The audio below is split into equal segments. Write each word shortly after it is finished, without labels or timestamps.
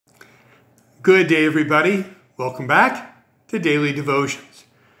Good day, everybody. Welcome back to Daily Devotions.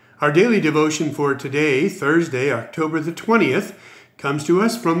 Our daily devotion for today, Thursday, October the 20th, comes to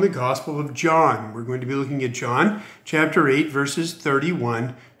us from the Gospel of John. We're going to be looking at John chapter 8, verses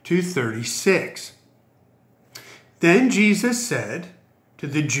 31 to 36. Then Jesus said to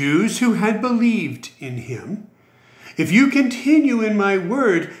the Jews who had believed in him, "If you continue in my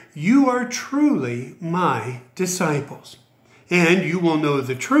word, you are truly my disciples, and you will know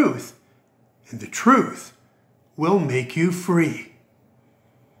the truth, and the truth will make you free."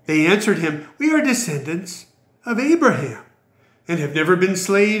 They answered him, "We are descendants of Abraham and have never been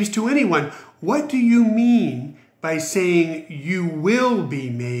slaves to anyone. What do you mean by saying you will be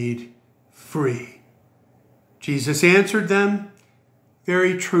made free?" Jesus answered them,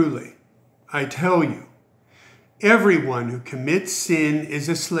 "Very truly, I tell you, everyone who commits sin is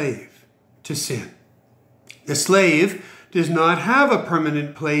a slave to sin. The slave does not have a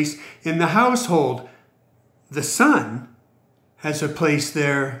permanent place in the household. The Son has a place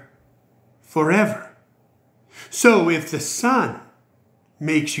there forever. So if the Son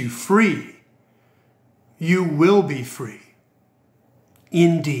makes you free, you will be free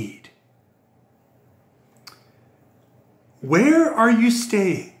indeed. Where are you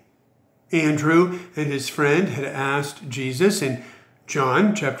staying?" Andrew and his friend had asked Jesus in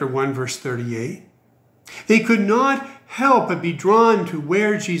John chapter 1, verse 38. They could not help but be drawn to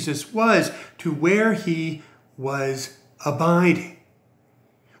where Jesus was, to where he was abiding.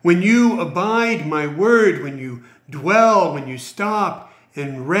 When you abide my word, when you dwell, when you stop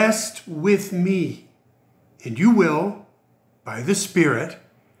and rest with me, and you will, by the Spirit,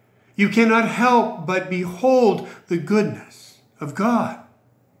 you cannot help but behold the goodness of God.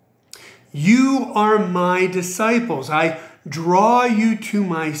 You are my disciples. I draw you to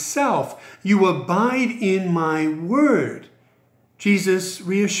myself. You abide in my word. Jesus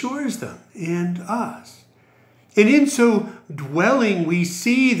reassures them and us. And in so dwelling, we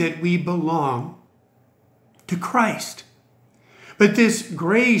see that we belong to Christ. But this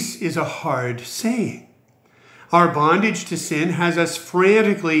grace is a hard saying. Our bondage to sin has us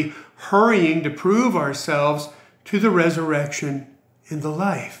frantically hurrying to prove ourselves to the resurrection and the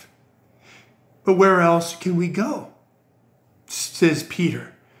life. But where else can we go? Says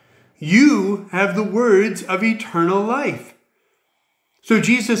Peter, "You have the words of eternal life." So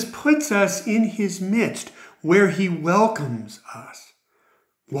Jesus puts us in his midst where he welcomes us,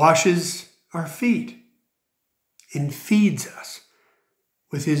 washes our feet, and feeds us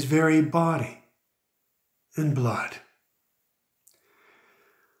with his very body and blood.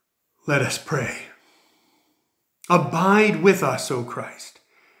 Let us pray. Abide with us, O Christ,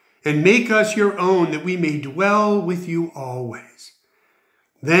 and make us your own, that we may dwell with you always.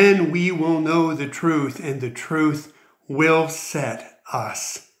 Then we will know the truth, and the truth will set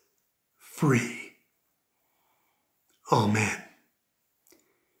us free. Amen.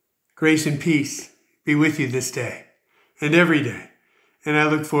 Grace and peace be with you this day and every day, and I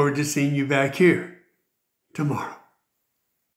look forward to seeing you back here tomorrow.